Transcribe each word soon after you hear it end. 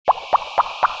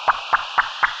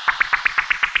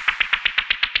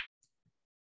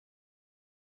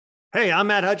Hey, I'm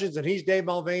Matt Hutchins, and he's Dave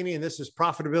Mulvaney, and this is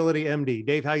Profitability MD.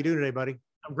 Dave, how you doing today, buddy?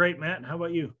 I'm great, Matt. How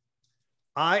about you?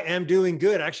 I am doing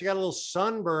good. I actually got a little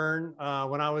sunburn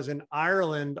when I was in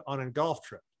Ireland on a golf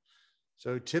trip.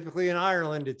 So typically in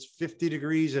Ireland, it's 50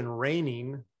 degrees and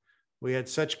raining. We had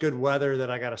such good weather that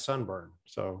I got a sunburn.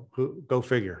 So go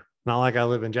figure. Not like I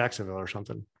live in Jacksonville or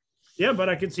something. Yeah, but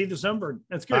I can see the sunburn.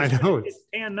 That's good. I know. It's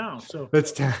tan now. So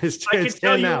it's I can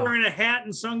tell you're now. wearing a hat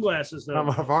and sunglasses, though.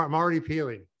 I'm already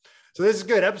peeling. So this is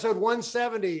good. Episode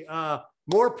 170,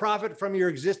 more profit from your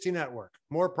existing network,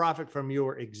 more profit from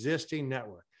your existing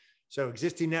network. So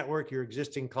existing network, your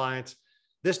existing clients.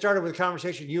 This started with a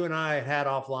conversation you and I had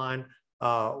offline.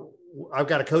 I've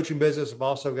got a coaching business. I've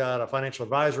also got a financial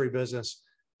advisory business.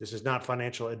 This is not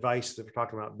financial advice. That we're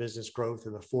talking about business growth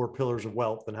and the 4 pillars of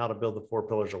wealth and how to build the 4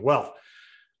 pillars of wealth.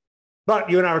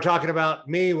 But you and I were talking about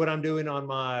me, what I'm doing on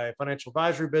my financial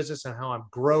advisory business and how I'm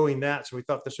growing that. So we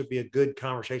thought this would be a good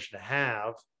conversation to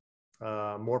have,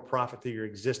 more profit through your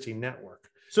existing network.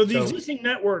 So the existing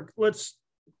network, let's,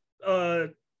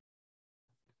 when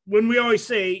we always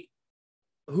say,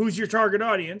 who's your target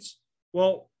audience?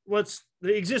 Well,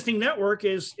 the existing network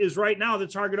is right now the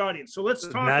target audience. So let's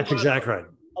talk That's exactly right.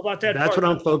 About that. That's what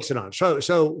I'm focusing on.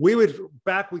 So we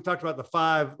talked about the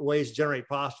 5 ways to generate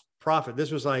profit. This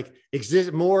was like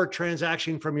more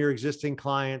transaction from your existing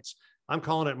clients. I'm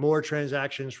calling it more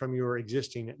transactions from your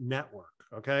existing network.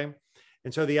 Okay.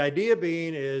 And so the idea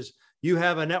being is you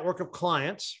have a network of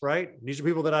clients, right? These are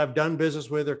people that I've done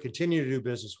business with or continue to do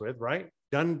business with, right?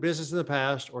 Done business in the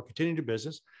past or continue to do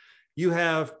business. You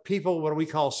have people, what we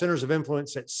call centers of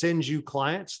influence, that sends you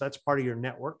clients. That's part of your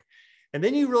network. And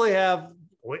then you really have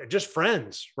just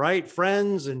friends, right?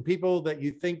 Friends and people that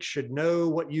you think should know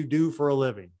what you do for a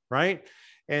living, right?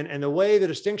 And the way the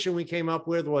distinction we came up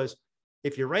with was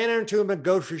if you ran into him at a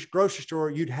grocery store,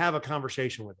 you'd have a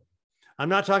conversation with him. I'm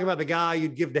not talking about the guy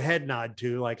you'd give the head nod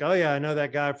to, like, oh yeah, I know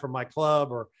that guy from my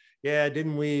club, or yeah,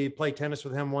 didn't we play tennis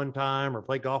with him one time or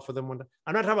play golf with him one time?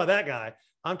 I'm not talking about that guy.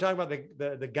 I'm talking about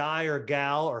the guy or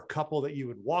gal or couple that you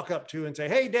would walk up to and say,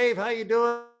 hey, Dave, how you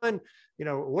doing? You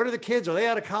know, what are the kids? Are they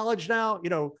out of college now?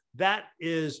 You know, that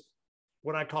is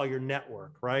what I call your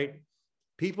network, right?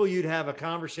 People you'd have a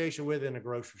conversation with in a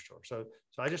grocery store. So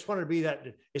I just wanted to be that.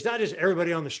 It's not just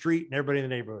everybody on the street and everybody in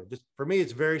the neighborhood. Just, for me,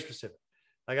 it's very specific.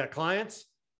 I got clients.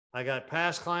 I got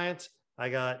past clients. I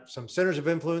got some centers of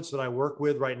influence that I work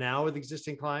with right now with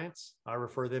existing clients. I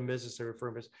refer them business, they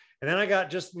refer business. And then I got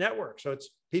just network. So it's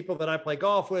people that I play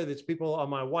golf with. It's people on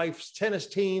my wife's tennis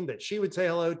team that she would say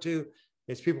hello to.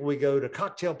 It's people we go to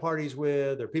cocktail parties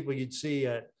with, or people you'd see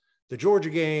at the Georgia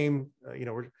game.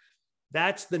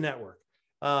 That's the network.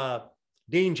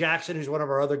 Dean Jackson, who's one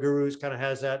of our other gurus, kind of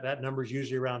has that. That number is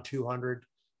usually around 200.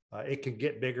 It can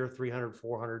get bigger, 300,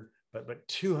 400. But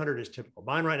 200 is typical.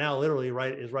 Mine right now, literally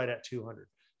is right at 200.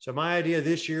 So my idea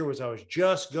this year was I was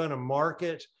just going to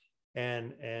market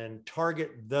and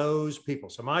target those people.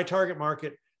 So my target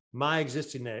market, my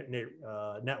existing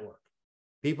network,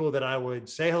 people that I would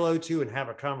say hello to and have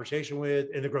a conversation with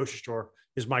in the grocery store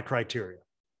is my criteria,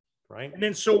 right? And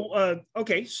then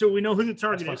okay, so we know who the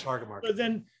target is. Target market. But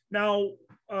then now,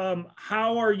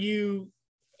 how are you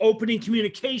opening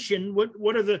communication?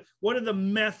 What are the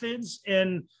methods?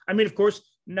 And I mean, of course,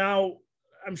 now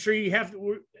I'm sure you have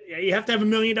to have $1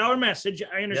 million message.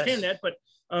 I understand that, but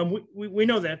we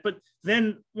know that. But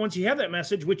then once you have that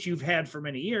message, which you've had for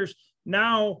many years,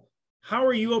 now how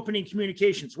are you opening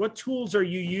communications? What tools are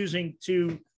you using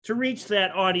to reach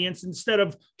that audience instead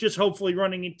of just hopefully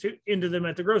running into them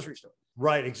at the grocery store?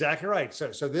 Right, exactly right.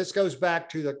 So this goes back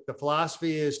to the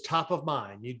philosophy is top of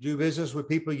mind. You do business with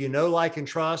people you know, like, and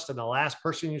trust, and the last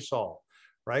person you saw,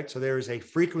 right? So there is a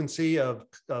frequency of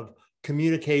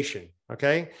communication,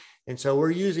 okay? And so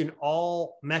we're using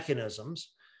all mechanisms.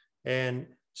 And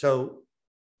so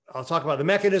I'll talk about the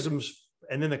mechanisms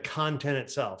and then the content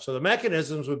itself. So the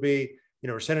mechanisms would be,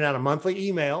 we're sending out a monthly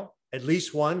email, at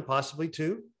least 1, possibly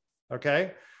 2,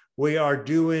 okay? We are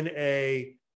doing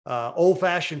a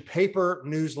old-fashioned paper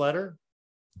newsletter,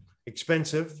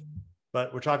 expensive,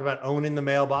 but we're talking about owning the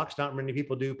mailbox. Not many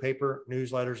people do paper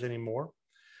newsletters anymore.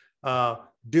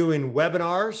 Doing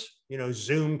webinars,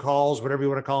 Zoom calls, whatever you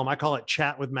want to call them. I call it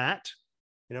chat with Matt,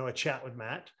 a chat with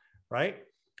Matt, right?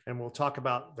 And we'll talk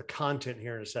about the content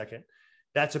here in a second.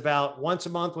 That's about once a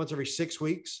month, once every 6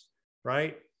 weeks,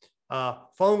 right?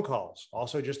 Phone calls,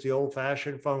 also just the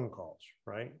old-fashioned phone calls,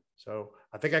 right? So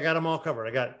I think I got them all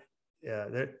covered.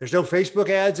 There's no Facebook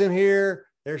ads in here.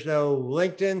 There's no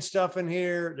LinkedIn stuff in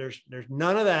here. There's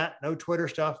none of that. No Twitter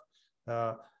stuff.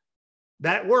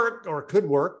 That worked or could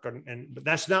work, but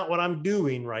that's not what I'm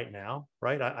doing right now,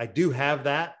 right? I do have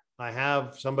that. I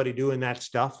have somebody doing that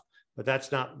stuff, but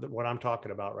that's not what I'm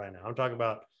talking about right now. I'm talking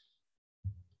about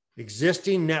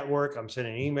existing network. I'm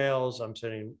sending emails. I'm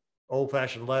sending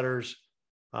old-fashioned letters.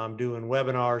 I'm doing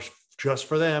webinars just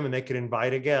for them, and they can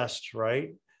invite a guest,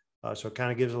 right? So it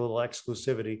kind of gives a little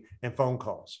exclusivity, and phone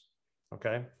calls.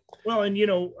 Okay. Well, and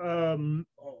a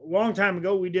long time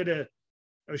ago, we did a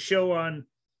show on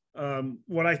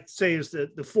what I say is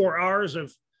the 4 R's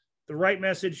of the right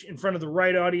message in front of the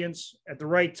right audience at the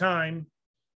right time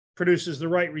produces the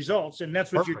right results. And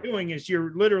that's what Perfect. You're doing is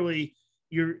you're literally,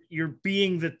 you're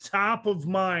being the top of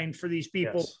mind for these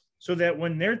people, yes. So that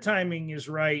when their timing is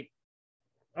right,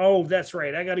 oh, that's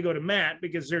right, I got to go to Matt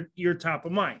because you're top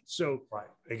of mind. So right,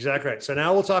 exactly right. So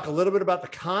now we'll talk a little bit about the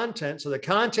content. So the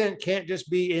content can't just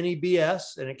be any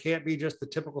BS, and it can't be just the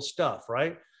typical stuff,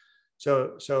 right?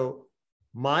 So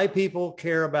my people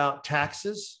care about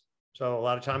taxes. So a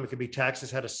lot of time it could be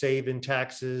taxes, how to save in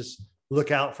taxes,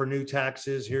 look out for new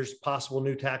taxes. Here's possible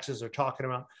new taxes they're talking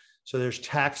about. So there's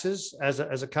taxes as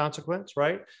a consequence,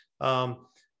 right?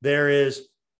 There is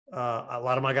a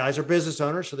lot of my guys are business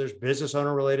owners. So there's business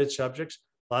owner related subjects.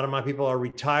 A lot of my people are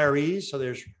retirees. So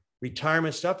there's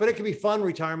retirement stuff, but it can be fun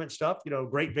retirement stuff,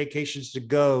 great vacations to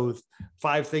go,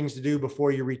 5 things to do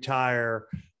before you retire,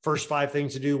 first 5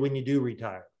 things to do when you do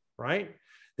retire, right?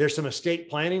 There's some estate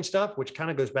planning stuff, which kind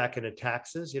of goes back into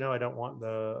taxes. I don't want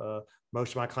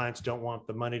most of my clients don't want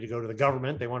the money to go to the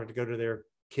government. They want it to go to their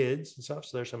kids and stuff.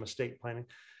 So there's some estate planning.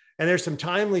 And there's some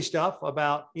timely stuff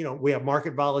about, we have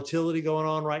market volatility going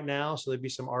on right now. So there'd be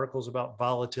some articles about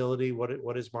volatility.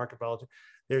 What is market volatility?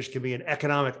 There's could be an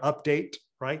economic update,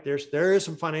 right? There is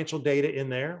some financial data in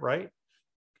there, right?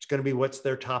 It's going to be what's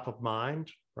their top of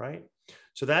mind, right?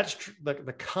 So that's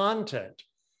the content.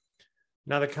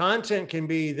 Now, the content can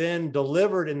be then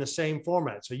delivered in the same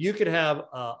format. So you could have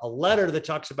a letter that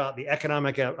talks about the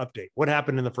economic update. What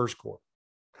happened in the first quarter?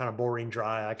 Kind of boring,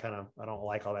 dry. I don't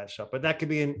like all that stuff, but that could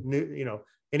be an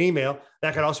email.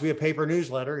 That could also be a paper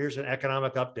newsletter. Here's an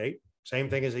economic update. Same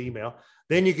thing as email.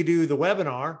 Then you could do the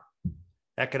webinar,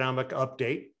 economic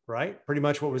update, right? Pretty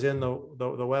much what was in the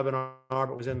webinar,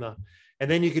 but was in and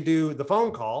then you could do the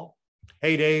phone call.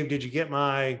 Hey, Dave, did you get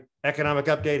my economic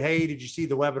update? Hey, did you see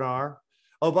the webinar?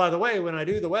 Oh, by the way, when I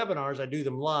do the webinars, I do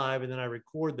them live and then I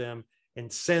record them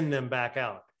and send them back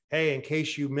out. Hey, in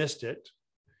case you missed it.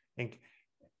 And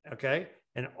okay.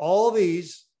 And all of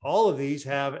these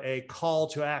have a call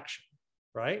to action,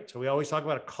 right? So we always talk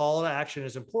about a call to action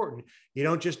is important. You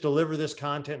don't just deliver this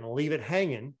content and leave it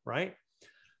hanging, right?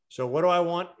 So what do I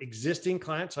want existing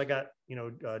clients? I got,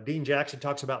 Dean Jackson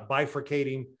talks about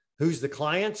bifurcating who's the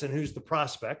clients and who's the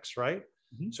prospects, right?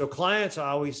 Mm-hmm. So clients, I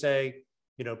always say,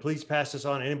 please pass this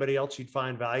on to anybody else you'd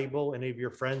find valuable. Any of your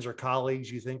friends or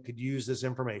colleagues you think could use this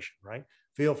information, right?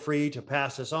 Feel free to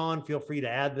pass this on. Feel free to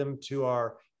add them to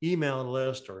our email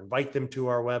list or invite them to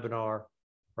our webinar,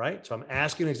 right? So I'm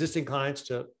asking existing clients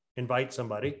to invite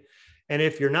somebody. And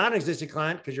if you're not an existing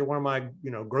client, because you're one of my,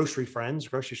 grocery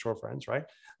store friends, right?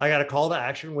 I got a call to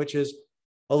action, which is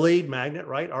a lead magnet,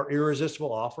 right? Our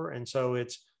irresistible offer. And so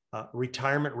it's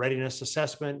retirement readiness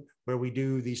assessment, where we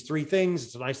do these 3 things.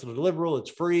 It's a nice little deliverable. It's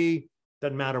free.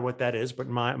 Doesn't matter what that is, but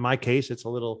in my case, it's a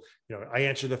little, I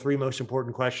answer the 3 most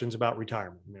important questions about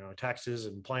retirement, taxes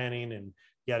and planning and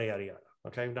yada, yada, yada.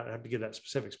 Okay. I'm not have to give that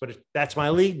specifics, but that's my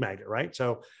lead magnet, right?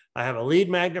 So I have a lead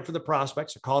magnet for the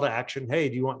prospects, a call to action. Hey,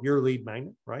 do you want your lead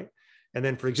magnet? Right. And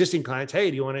then for existing clients, hey,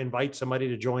 do you want to invite somebody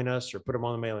to join us or put them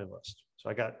on the mailing list? So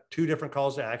I got 2 different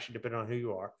calls to action depending on who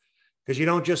you are, because you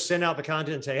don't just send out the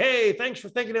content and say, hey, thanks for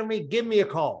thinking of me. Give me a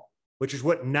call, which is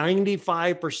what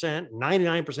 95%,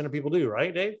 99% of people do,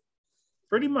 right, Dave?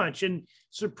 Pretty much. And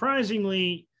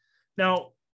surprisingly,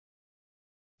 now,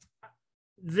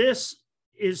 this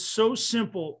is so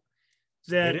simple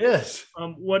that it is.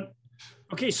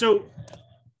 So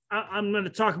I'm going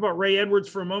to talk about Ray Edwards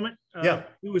for a moment.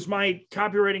 He was my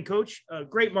copywriting coach, a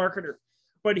great marketer,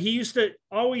 but he used to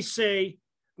always say,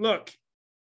 look,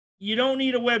 you don't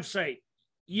need a website.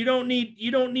 You don't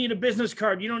need a business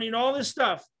card. You don't need all this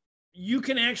stuff. You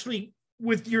can actually,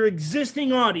 with your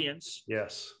existing audience,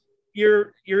 yes,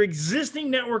 your existing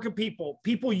network of people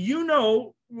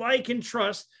like and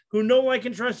trust, who know, like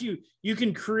and trust you, you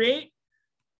can create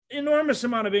enormous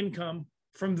amount of income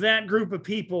from that group of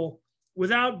people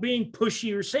without being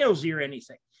pushy or salesy or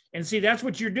anything. And see, that's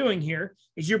what you're doing here,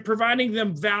 is you're providing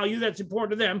them value that's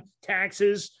important to them,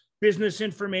 taxes, business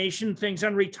information, things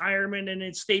on retirement and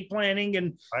estate planning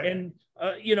and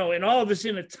all of this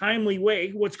in a timely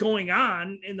way. What's going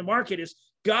on in the market is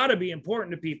got to be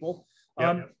important to people.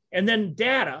 And then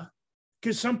data,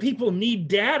 because some people need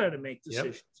data to make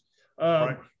decisions.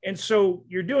 And so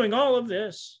you're doing all of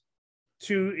this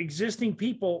to existing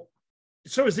people.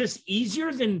 So is this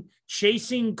easier than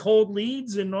chasing cold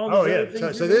leads and all these other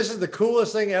things? So this is the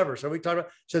coolest thing ever. So we talked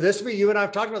about, so this would be, you and I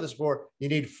have talked about this before. You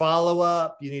need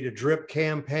follow-up, you need a drip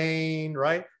campaign,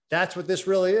 right? That's what this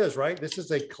really is, right? This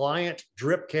is a client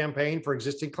drip campaign for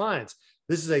existing clients.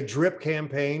 This is a drip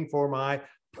campaign for my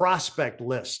prospect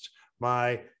list,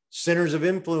 my centers of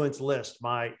influence list,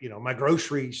 my, my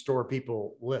grocery store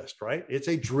people list, right? It's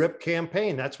a drip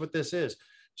campaign. That's what this is.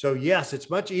 So yes, it's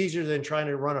much easier than trying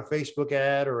to run a Facebook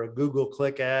ad or a Google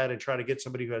click ad and try to get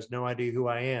somebody who has no idea who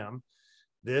I am.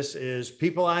 This is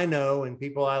people I know and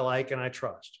people I like and I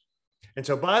trust. And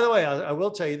so, by the way, I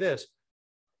will tell you this.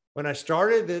 When I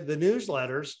started the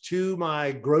newsletters to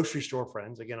my grocery store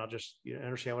friends, again, I'll just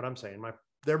understand what I'm saying.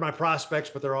 They're my prospects,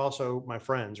 but they're also my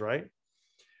friends, right?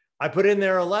 I put in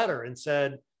there a letter and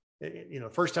said,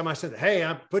 first time I said, hey,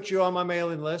 I put you on my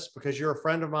mailing list because you're a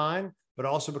friend of mine, but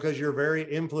also because you're a very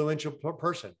influential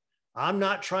person. I'm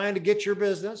not trying to get your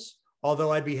business,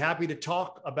 although I'd be happy to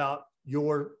talk about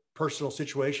your personal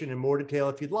situation in more detail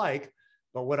if you'd like.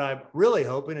 But what I'm really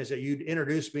hoping is that you'd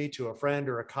introduce me to a friend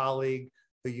or a colleague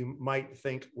who you might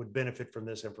think would benefit from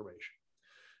this information.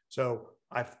 So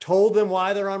I've told them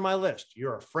why they're on my list.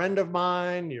 You're a friend of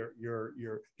mine. You're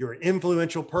an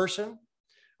influential person.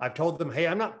 I've told them, hey,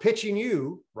 I'm not pitching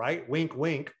you, right? Wink,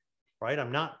 wink, right?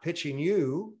 I'm not pitching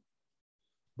you.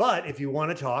 But if you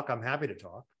want to talk, I'm happy to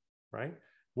talk, right?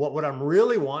 What I'm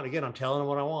really want, again, I'm telling them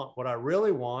what I want. What I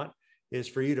really want is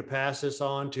for you to pass this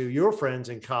on to your friends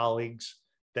and colleagues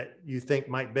that you think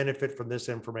might benefit from this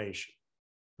information,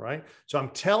 right? So I'm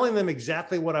telling them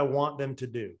exactly what I want them to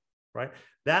do, right?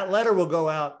 That letter will go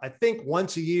out, I think,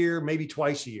 once a year, maybe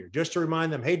twice a year, just to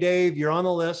remind them, hey, Dave, you're on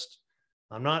the list.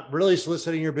 I'm not really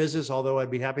soliciting your business, although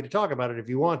I'd be happy to talk about it if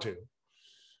you want to.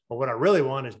 But what I really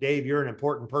want is, Dave, you're an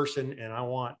important person, and I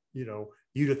want,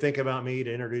 you to think about me,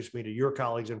 to introduce me to your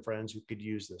colleagues and friends who could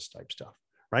use this type stuff,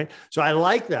 right? So I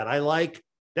like that.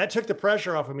 That took the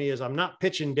pressure off of me, as I'm not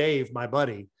pitching Dave, my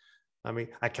buddy. I mean,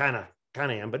 I kind of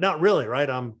am, but not really, right?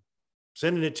 I'm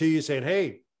sending it to you saying,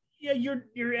 hey. Yeah,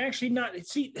 you're actually not,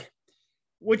 see,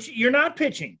 which you're not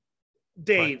pitching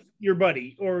Dave, right, your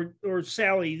buddy, or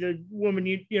Sally, the woman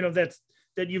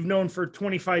that you've known for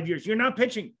 25 years. You're not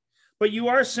pitching. But you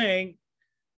are saying,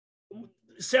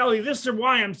 Sally, this is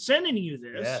why I'm sending you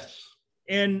this. Yes.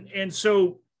 And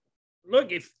so,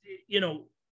 look, if,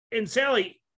 and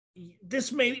Sally,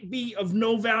 this may be of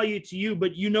no value to you,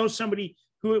 but somebody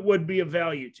who it would be of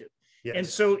value to. Yes. And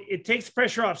so it takes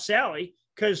pressure off Sally,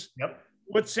 because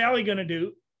what's Sally going to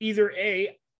do? Either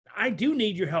A, I do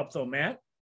need your help though, Matt.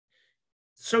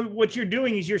 So what you're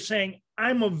doing is you're saying,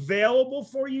 I'm available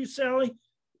for you, Sally.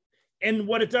 And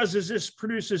what it does is this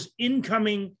produces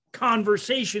incoming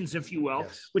conversations, if you will,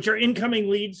 which are incoming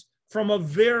leads from a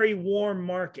very warm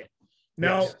market.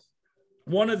 Now,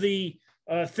 one of the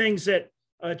things that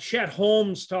Chet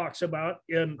Holmes talks about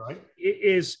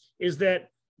is that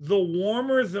the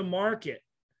warmer the market,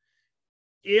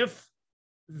 if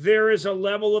there is a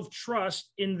level of trust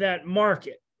in that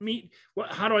market.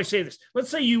 How do I say this? Let's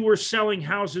say you were selling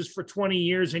houses for 20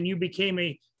 years and you became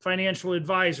a financial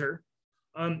advisor.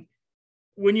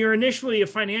 When you're initially a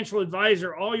financial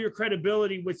advisor, all your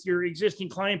credibility with your existing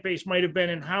client base might have been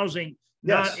in housing,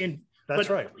 not in. That's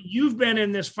right. You've been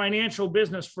in this financial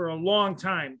business for a long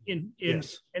time, and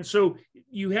so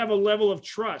you have a level of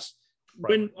trust. Right.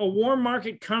 When a warm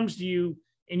market comes to you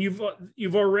and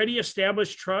you've already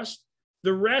established trust,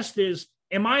 the rest is,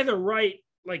 am I the right?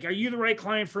 Like, are you the right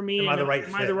client for me? Am I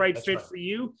the right fit for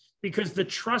you? Because the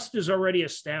trust is already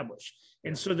established,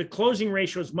 and so the closing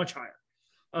ratio is much higher.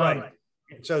 Right.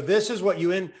 So this is what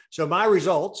so my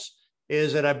results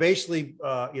is that I basically,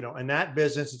 in that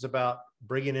business, it's about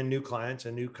bringing in new clients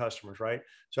and new customers, right?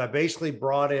 So I basically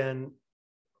brought in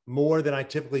more than I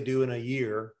typically do in a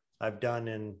year. I've done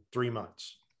in 3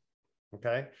 months.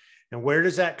 Okay. And where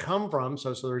does that come from?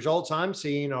 So the results I'm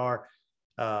seeing are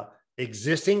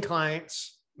existing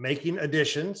clients making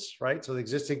additions, right? So the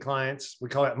existing clients, we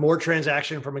call it more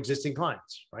transaction from existing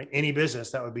clients, right? Any business,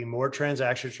 that would be more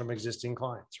transactions from existing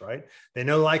clients, right? They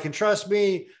know, like, and trust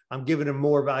me. I'm giving them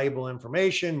more valuable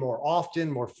information more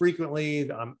often, more frequently.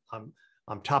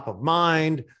 I'm top of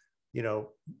mind.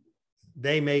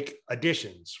 They make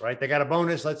additions, right? They got a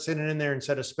bonus. Let's send it in there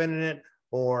instead of spending it.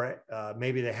 Or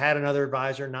maybe they had another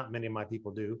advisor. Not many of my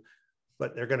people do,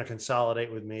 but they're going to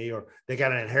consolidate with me, or they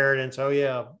got an inheritance. Oh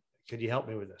yeah. Could you help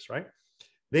me with this? Right.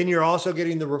 Then you're also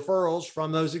getting the referrals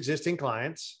from those existing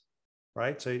clients.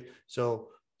 Right. So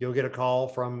you'll get a call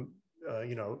from,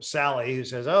 Sally, who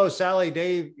says, oh, Sally,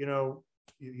 Dave,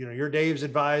 you're Dave's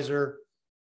advisor,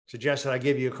 suggested I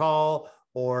give you a call.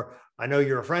 or I know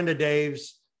you're a friend of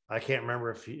Dave's. I can't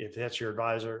remember if that's your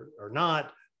advisor or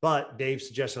not, but Dave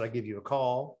suggested I give you a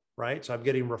call, right? So I'm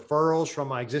getting referrals from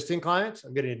my existing clients.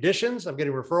 I'm getting additions. I'm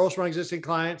getting referrals from my existing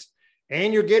clients.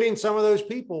 And you're getting some of those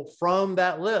people from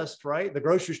that list, right? The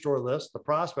grocery store list, the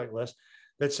prospect list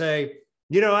that say,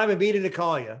 I've been meaning to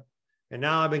call you. And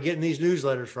now I've been getting these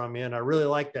newsletters from you and I really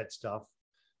like that stuff.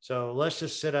 So let's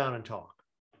just sit down and talk.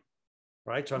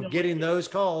 Right. So I'm getting those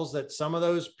calls that some of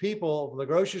those people, the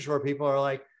grocery store people, are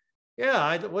like, yeah,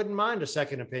 I wouldn't mind a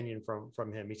second opinion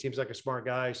from him. He seems like a smart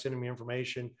guy, sending me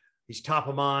information. He's top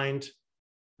of mind.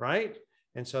 Right.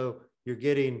 And so you're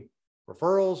getting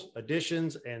referrals,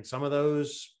 additions, and some of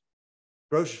those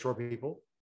grocery store people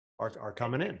are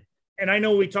coming in. And I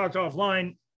know we talked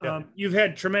offline. Yeah. You've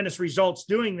had tremendous results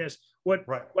doing this. What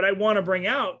I want to bring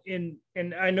out and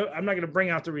I know I'm not going to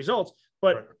bring out the results,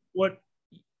 but what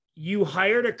you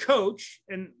hired a coach,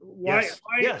 and why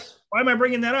am I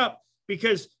bringing that up?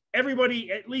 Because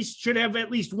everybody at least should have at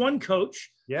least one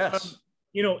coach. Yes.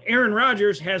 Aaron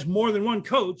Rodgers has more than one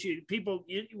coach.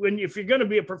 If you're going to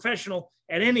be a professional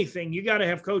at anything, you got to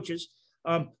have coaches.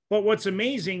 But what's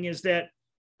amazing is that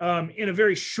in a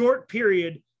very short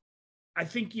period, I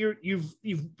think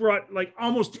you've brought like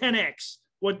almost 10x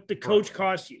what the coach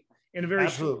costs you in a very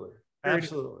absolutely. That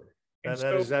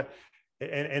is that.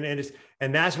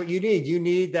 And that's what you need. You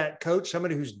need that coach,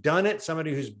 somebody who's done it,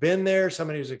 somebody who's been there,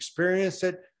 somebody who's experienced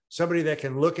it, somebody that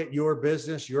can look at your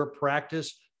business, your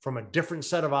practice from a different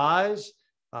set of eyes.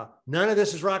 None of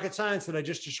this is rocket science that I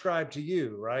just described to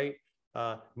you, right?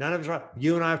 None of it.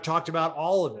 You and I have talked about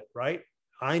all of it, right?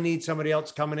 I need somebody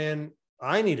else coming in.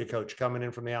 I need a coach coming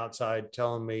in from the outside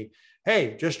telling me,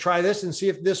 hey, just try this and see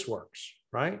if this works,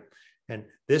 right? And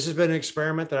this has been an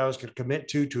experiment that I was going to commit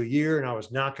to a year, and I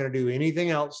was not going to do anything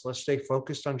else. Let's stay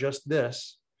focused on just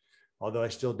this, although I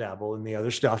still dabble in the other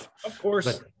stuff. Of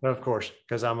course. Of course,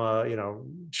 because I'm a,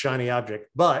 shiny object.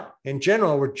 But in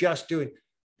general, we're just doing.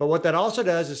 But what that also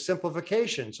does is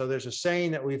simplification. So there's a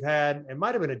saying that we've had, it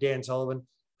might have been a Dan Sullivan,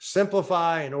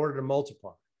 simplify in order to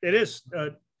multiply. It is.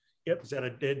 Yep. Is that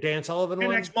a Dan Sullivan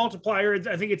one? 10x multiplier.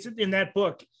 I think it's in that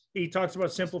book. He talks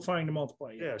about simplifying to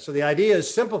multiply. Yeah. So the idea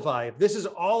is simplify. If this is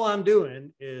all I'm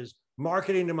doing is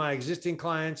marketing to my existing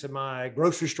clients and my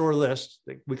grocery store list,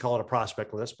 we call it a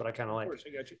prospect list, but I kind of like. Of course,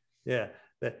 I got you. Yeah.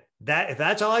 That if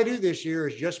that's all I do this year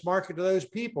is just market to those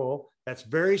people, that's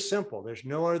very simple. There's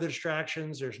no other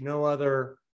distractions. There's no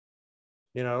other,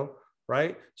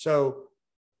 right? So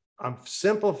I'm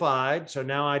simplified. So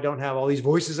now I don't have all these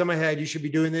voices in my head. You should be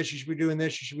doing this. You should be doing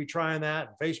this. You should be trying that.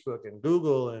 And Facebook and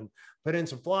Google and put in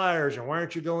some flyers. And why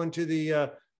aren't you going to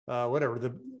the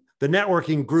the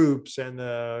networking groups and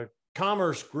the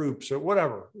commerce groups or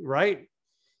whatever, right?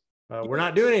 We're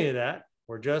not doing any of that.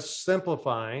 We're just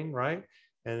simplifying, right?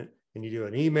 And you do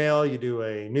an email, you do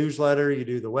a newsletter, you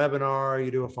do the webinar,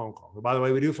 you do a phone call. By the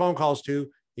way, we do phone calls too.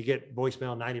 You get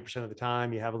voicemail 90% of the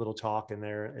time. You have a little talk in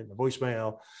there in the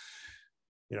voicemail.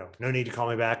 No need to call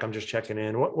me back. I'm just checking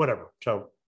in, whatever. So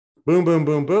boom, boom,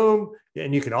 boom, boom.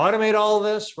 And you can automate all of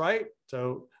this, right?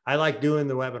 So I like doing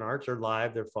the webinars. They're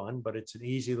live, they're fun, but it's an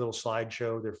easy little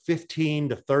slideshow. They're 15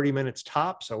 to 30 minutes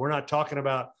top. So we're not talking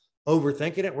about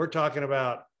overthinking it. We're talking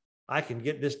about, I can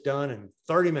get this done in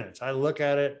 30 minutes. I look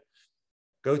at it,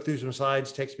 go through some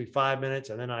slides, takes me 5 minutes,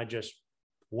 and then I just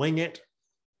wing it.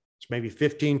 It's maybe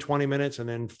 15, 20 minutes, and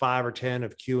then 5 or 10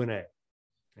 of Q&A.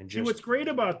 And just what's great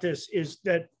about this is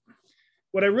that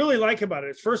what I really like about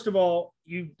it is, first of all,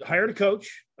 you hired a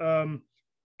coach,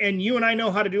 and you and I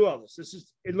know how to do all this. This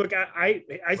is, look, I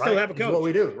still have a coach. This is what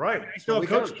we do, right? I still have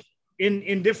coaches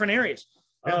in different areas.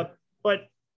 Yeah. But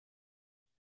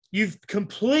you've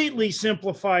completely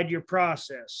simplified your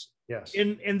process. Yes.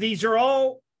 And these are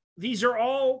all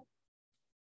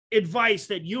advice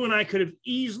that you and I could have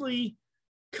easily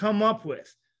come up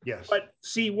with. Yes. But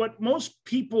see, what most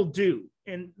people do,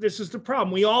 and this is the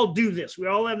problem, we all do this. We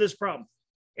all have this problem.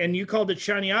 And you called it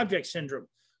shiny object syndrome.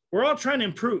 We're all trying to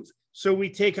improve. So we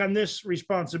take on this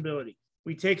responsibility.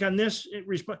 We take on this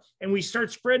and we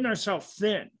start spreading ourselves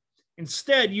thin.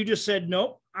 Instead, you just said,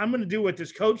 nope, I'm going to do what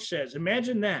this coach says.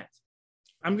 Imagine that.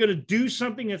 I'm going to do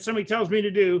something that somebody tells me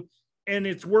to do, and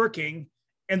it's working,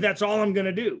 and that's all I'm going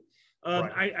to do.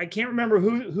 Right. I can't remember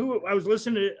who I was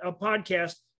listening to a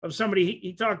podcast of somebody.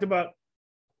 He talked about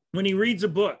when he reads a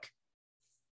book,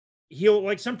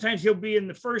 sometimes he'll be in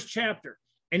the first chapter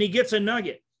and he gets a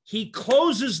nugget. He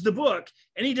closes the book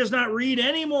and he does not read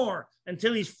anymore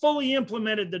until he's fully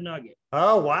implemented the nugget.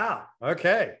 Oh, wow.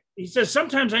 Okay. He says,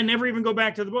 sometimes I never even go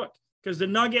back to the book because the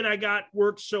nugget I got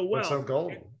worked so well. That's so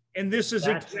golden. And this is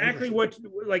exactly what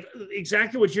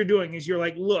you're doing is you're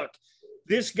like, look,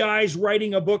 this guy's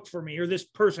writing a book for me, or this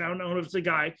person, I don't know if it's the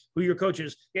guy who your coach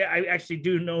is. Yeah, I actually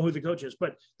do know who the coach is,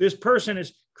 but this person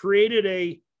has created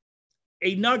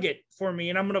a nugget for me,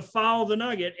 and I'm going to follow the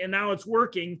nugget, and now it's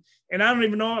working. And I don't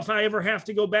even know if I ever have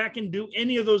to go back and do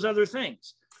any of those other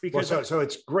things. Because so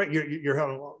it's great. You're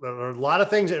having there are a lot of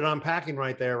things that I'm unpacking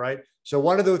right there, right? So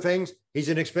one of the things, he's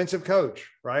an expensive coach,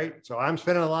 right? So I'm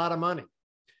spending a lot of money.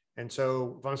 And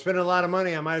so if I'm spending a lot of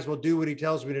money, I might as well do what he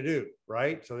tells me to do,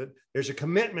 right? So that there's a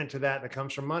commitment to that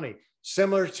comes from money.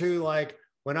 Similar to like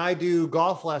when I do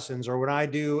golf lessons, or when I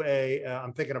do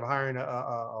I'm thinking of hiring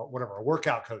a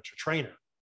workout coach, a trainer,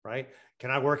 right? Can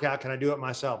I work out? Can I do it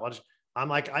myself? I'm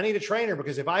like, I need a trainer,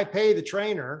 because if I pay the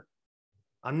trainer,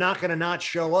 I'm not going to not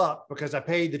show up because I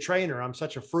paid the trainer. I'm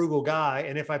such a frugal guy.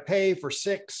 And if I pay for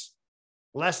 6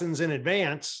 lessons in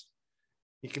advance,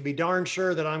 you can be darn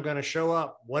sure that I'm going to show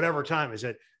up whatever time. Is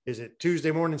it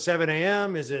Tuesday morning, 7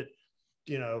 a.m.? Is it,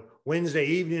 Wednesday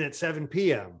evening at 7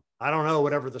 p.m.? I don't know,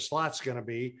 whatever the slot's going to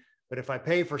be. But if I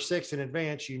pay for 6 in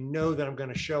advance, you know that I'm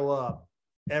going to show up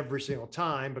every single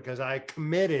time, because I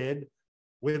committed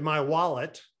with my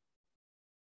wallet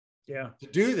to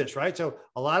do this, right? So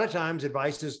a lot of times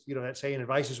advice is, that saying,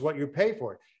 advice is what you pay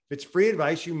for it. If it's free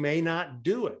advice, you may not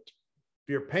do it. If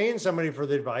you're paying somebody for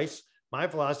the advice, my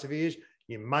philosophy is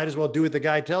you might as well do what the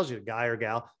guy tells you, guy or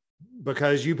gal,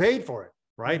 because you paid for it,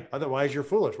 right? Otherwise you're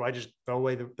foolish. Why just throw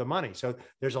away the money? So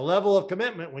there's a level of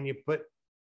commitment when you put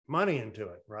money into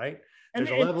it, right?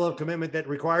 There's a level of commitment that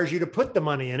requires you to put the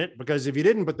money in it, because if you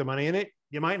didn't put the money in it,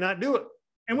 you might not do it.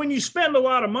 And when you spend a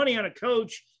lot of money on a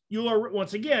coach, you are,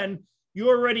 once again, you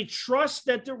already trust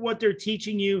that what they're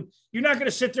teaching you. You're not going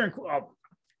to sit there and, oh,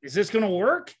 is this going to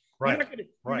work? Right.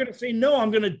 You're going to say, no,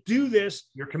 I'm going to do this.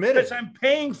 You're committed. Because I'm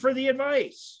paying for the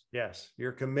advice. Yes.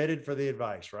 You're committed for the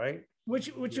advice, right? Which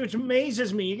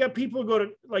amazes me. You got people who go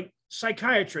to like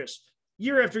psychiatrists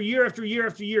year after year after year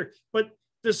after year, but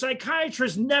the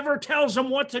psychiatrist never tells them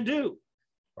what to do.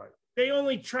 Right. They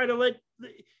only try to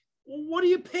what are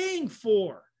you paying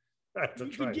for? You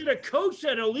can get a coach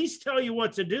that at least tell you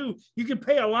what to do. You can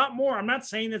pay a lot more. I'm not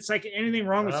saying that's like anything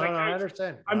wrong with psychiatry. I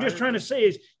understand. I'm just trying to say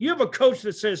is you have a coach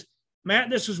that says, Matt,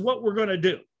 this is what we're going to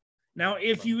do. Now,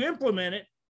 if you implement it,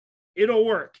 it'll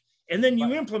work. And then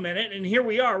you implement it. And here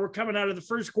we are, we're coming out of the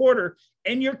first quarter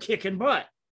and you're kicking butt.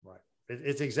 Right.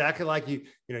 It's exactly like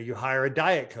you hire a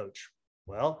diet coach.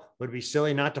 Well, would it be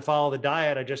silly not to follow the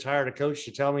diet? I just hired a coach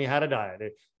to tell me how to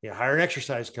diet. You hire an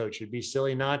exercise coach. It'd be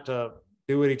silly not to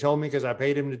do what he told me because I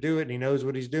paid him to do it and he knows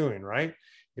what he's doing, right?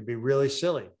 It'd be really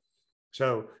silly.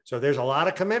 So there's a lot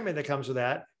of commitment that comes with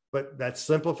that, but that's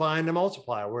simplifying the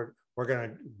multiplier. We're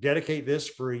going to dedicate this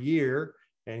for a year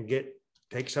and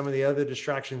take some of the other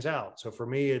distractions out. So for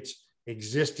me, it's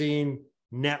existing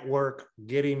network,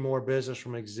 getting more business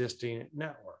from existing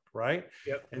network, right?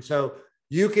 Yep. And so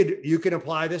you could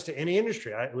apply this to any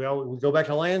industry. We go back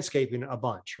to landscaping a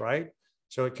bunch, right?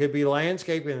 So it could be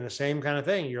landscaping and the same kind of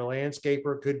thing. Your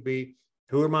landscaper could be,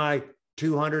 who are my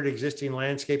 200 existing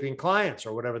landscaping clients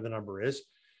or whatever the number is?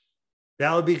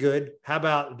 That would be good. How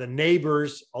about the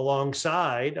neighbors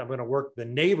alongside? I'm going to work the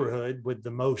neighborhood with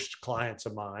the most clients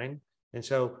of mine. And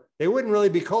so they wouldn't really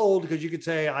be cold because you could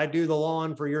say, I do the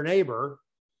lawn for your neighbor,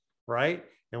 right?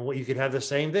 And what you could have the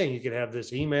same thing. You could have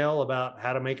this email about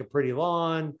how to make a pretty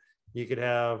lawn. You could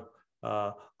have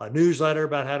a newsletter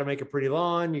about how to make a pretty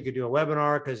lawn. You could do a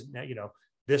webinar because,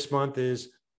 this month is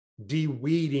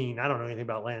de-weeding. I don't know anything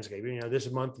about landscaping. This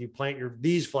month you plant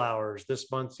these flowers.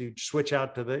 This month you switch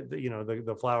out to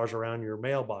the flowers around your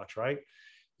mailbox, right?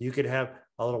 You could have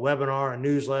a little webinar, a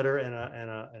newsletter, and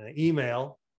an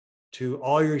email to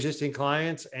all your existing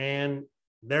clients and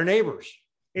their neighbors.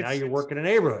 Now you're working a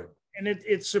neighborhood. And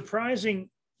it's surprising,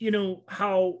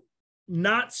 how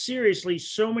not seriously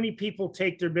so many people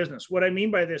take their business. What I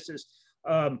mean by this is,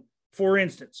 for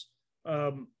instance,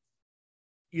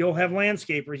 you'll have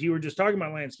landscapers. You were just talking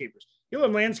about landscapers. You'll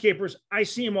have landscapers. I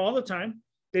see them all the time.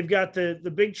 They've got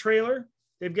the big trailer.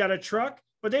 They've got a truck,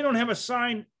 but they don't have a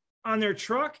sign on their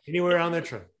truck. Anywhere on their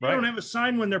truck. Right? They don't have a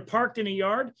sign when they're parked in a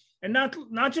yard. And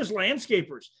not just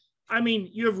landscapers. I mean,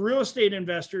 you have real estate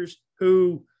investors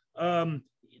who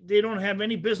they don't have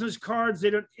any business cards.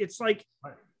 It's like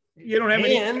you don't have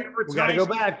any advertising. We got to go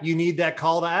back. You need that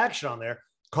call to action on there.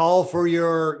 Call for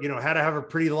your, how to have a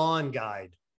pretty lawn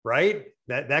guide, right?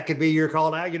 That could be your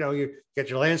call to action. You get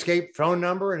your landscape phone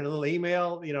number and a little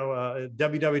email,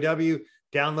 www,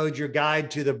 download your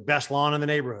guide to the best lawn in the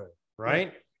neighborhood,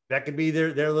 right? Yeah. That could be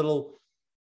their little,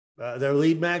 their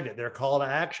lead magnet, their call to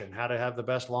action, how to have the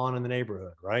best lawn in the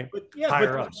neighborhood, right?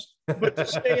 Hire us. But to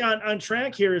stay on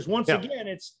track here is once again,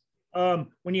 it's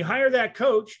when you hire that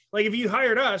coach, like if you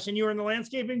hired us and you were in the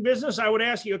landscaping business, I would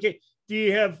ask you, okay, do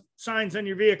you have signs on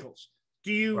your vehicles?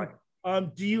 Do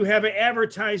you have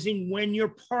advertising when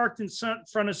you're parked in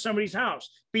front of somebody's house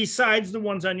besides the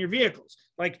ones on your vehicles,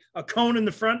 like a cone in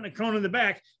the front and a cone in the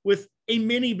back with a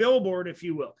mini billboard, if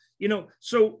you will,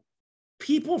 so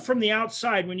people from the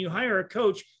outside, when you hire a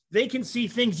coach, they can see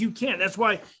things you can't. That's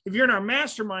why if you're in our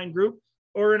mastermind group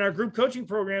or in our group coaching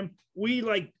program,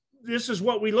 this is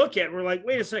what we look at. We're like,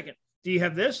 wait a second. Do you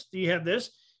have this? Do you have this?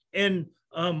 And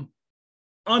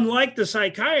unlike the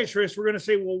psychiatrist, we're going to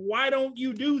say, well, why don't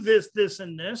you do this, this,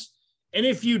 and this? And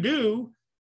if you do,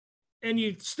 and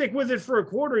you stick with it for a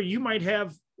quarter, you might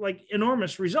have like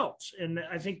enormous results. And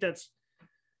I think that's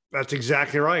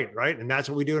exactly right. Right. And that's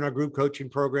what we do in our group coaching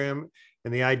program.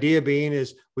 And the idea being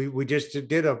is we just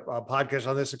did a podcast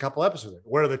on this a couple episodes ago.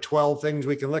 What are the 12 things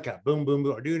we can look at? Boom, boom,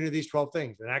 boom. Are you doing these 12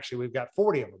 things? And actually, we've got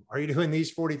 40 of them. Are you doing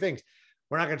these 40 things?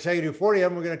 We're not going to tell you to do 40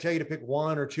 of them. We're going to tell you to pick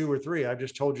 1 or 2 or 3. I've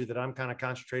just told you that I'm kind of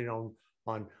concentrating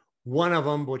on one of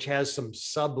them, which has some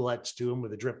sublets to them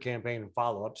with a drip campaign and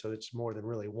follow-up. So it's more than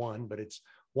really one, but it's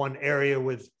one area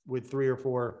with 3 or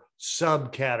 4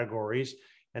 subcategories.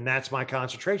 And that's my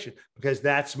concentration, because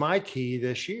that's my key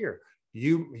this year.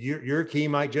 Your key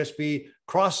might just be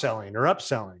cross-selling or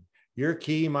upselling. Your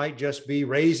key might just be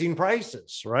raising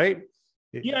prices, right?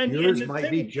 Yeah, yours might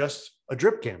be just a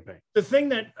drip campaign. The thing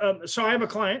that so I have a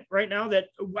client right now that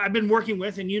I've been working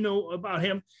with, and you know about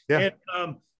him. Yeah.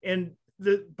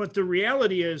 But the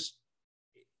reality is,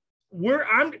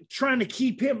 I'm trying to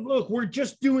keep him. Look, we're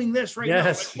just doing this right now.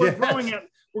 Like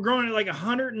we're growing at like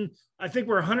 100, and I think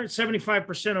we're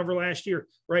 175% over last year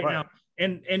right now.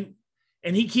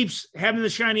 And he keeps having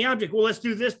the shiny object. Well, let's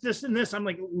do this, this, and this. I'm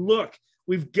like, look,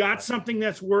 we've got something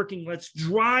that's working. Let's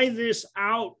dry this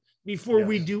out before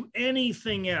we do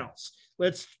anything else.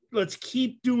 Let's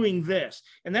keep doing this.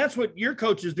 And that's what your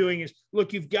coach is doing is,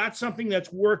 look, you've got something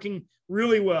that's working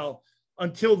really well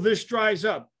until this dries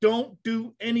up. Don't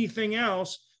do anything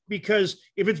else, because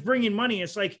if it's bringing money,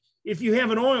 it's like if you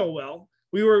have an oil well.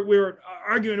 We were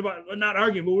arguing about, not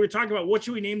arguing, but we were talking about what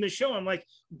should we name the show. I'm like,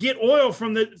 get oil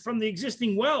from the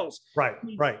existing wells. Right.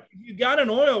 If you got an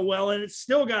oil well and it's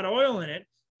still got oil in it,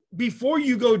 before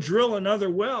you go drill another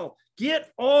well, get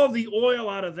all the oil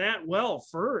out of that well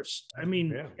first. I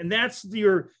mean, and that's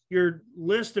your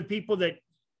list of people that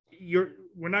we're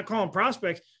not calling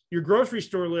prospects, your grocery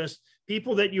store list,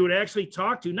 people that you would actually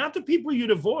talk to, not the people you'd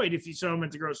avoid if you saw them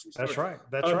at the grocery store. That's right.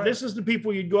 That's right. This is the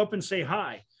people you'd go up and say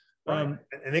hi. And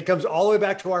it comes all the way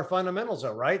back to our fundamentals,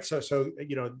 though, right? So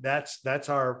that's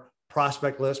our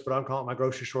prospect list, but I'm calling it my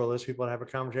grocery store list, people I have a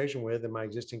conversation with, and my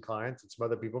existing clients and some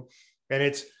other people.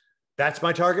 And that's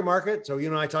my target market. So,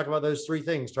 I talk about those 3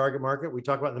 things: target market. We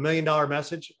talk about the $1 million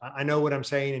message. I know what I'm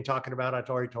saying and talking about. I've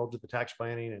already told you the tax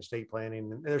planning and estate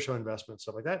planning, and there's some investments,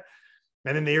 stuff like that.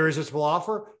 And then the irresistible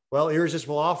offer. Well,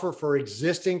 irresistible offer for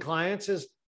existing clients is,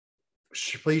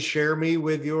 please share me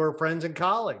with your friends and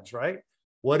colleagues, right?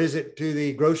 What is it to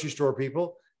the grocery store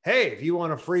people? Hey, if you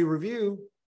want a free review,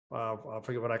 I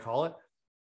forget what I call it,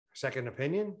 second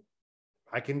opinion,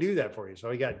 I can do that for you. So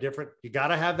you got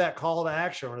to have that call to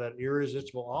action or that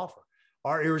irresistible offer.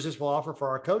 Our irresistible offer for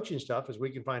our coaching stuff is we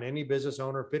can find any business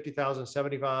owner, 50,000,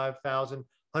 75,000,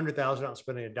 100,000 out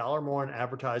spending $1 more on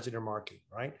advertising or marketing,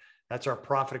 right? That's our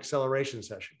profit acceleration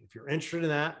session. If you're interested in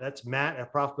that, that's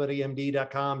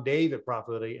Matt@profitabilitymd.com,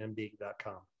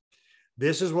 Dave@profitabilitymd.com.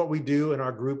 This is what we do in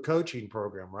our group coaching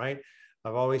program, right?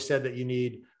 I've always said that you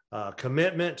need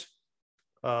commitment,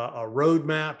 a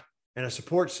roadmap, and a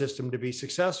support system to be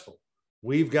successful.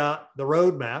 We've got the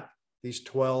roadmap, these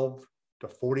 12 to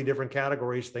 40 different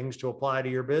categories, things to apply to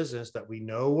your business that we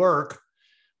know work.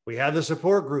 We have the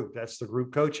support group. That's the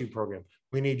group coaching program.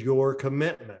 We need your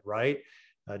commitment, right?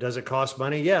 Does it cost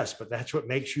money? Yes, but that's what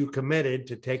makes you committed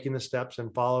to taking the steps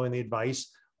and following the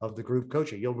advice of the group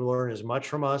coaching. You'll learn as much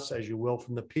from us as you will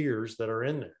from the peers that are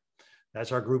in there.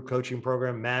 That's our group coaching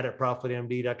program,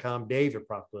 Matt@profitabilitymd.com,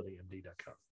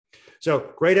 Dave@profitabilitymd.com.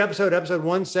 So great episode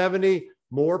 170,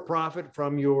 more profit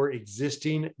from your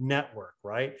existing network,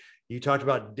 right? You talked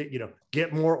about,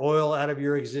 get more oil out of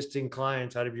your existing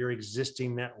clients, out of your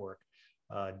existing network.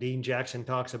 Dean Jackson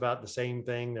talks about the same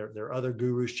thing. There are other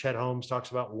gurus. Chet Holmes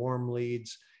talks about warm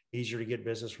leads, easier to get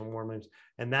business from warm leads.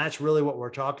 And that's really what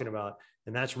we're talking about.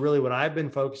 And that's really what I've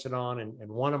been focusing on. And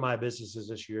one of my businesses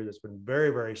this year that's been very,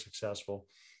 very successful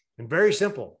and very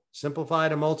simple. Simplify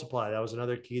to multiply. That was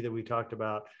another key that we talked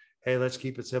about. Hey, let's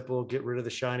keep it simple. Get rid of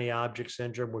the shiny object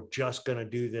syndrome. We're just going to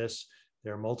do this.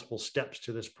 There are multiple steps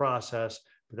to this process,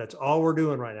 but that's all we're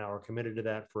doing right now. We're committed to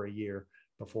that for a year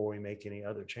before we make any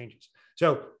other changes.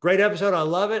 So great episode. I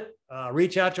love it.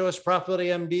 reach out to us,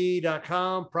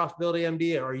 profitabilitymd.com,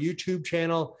 profitabilitymd, our YouTube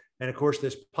channel, and of course,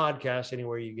 this podcast,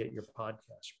 anywhere you get your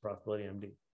podcast, Profitability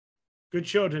MD. Good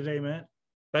show today, Matt.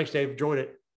 Thanks, Dave. Enjoyed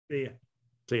it. See ya.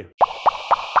 See ya.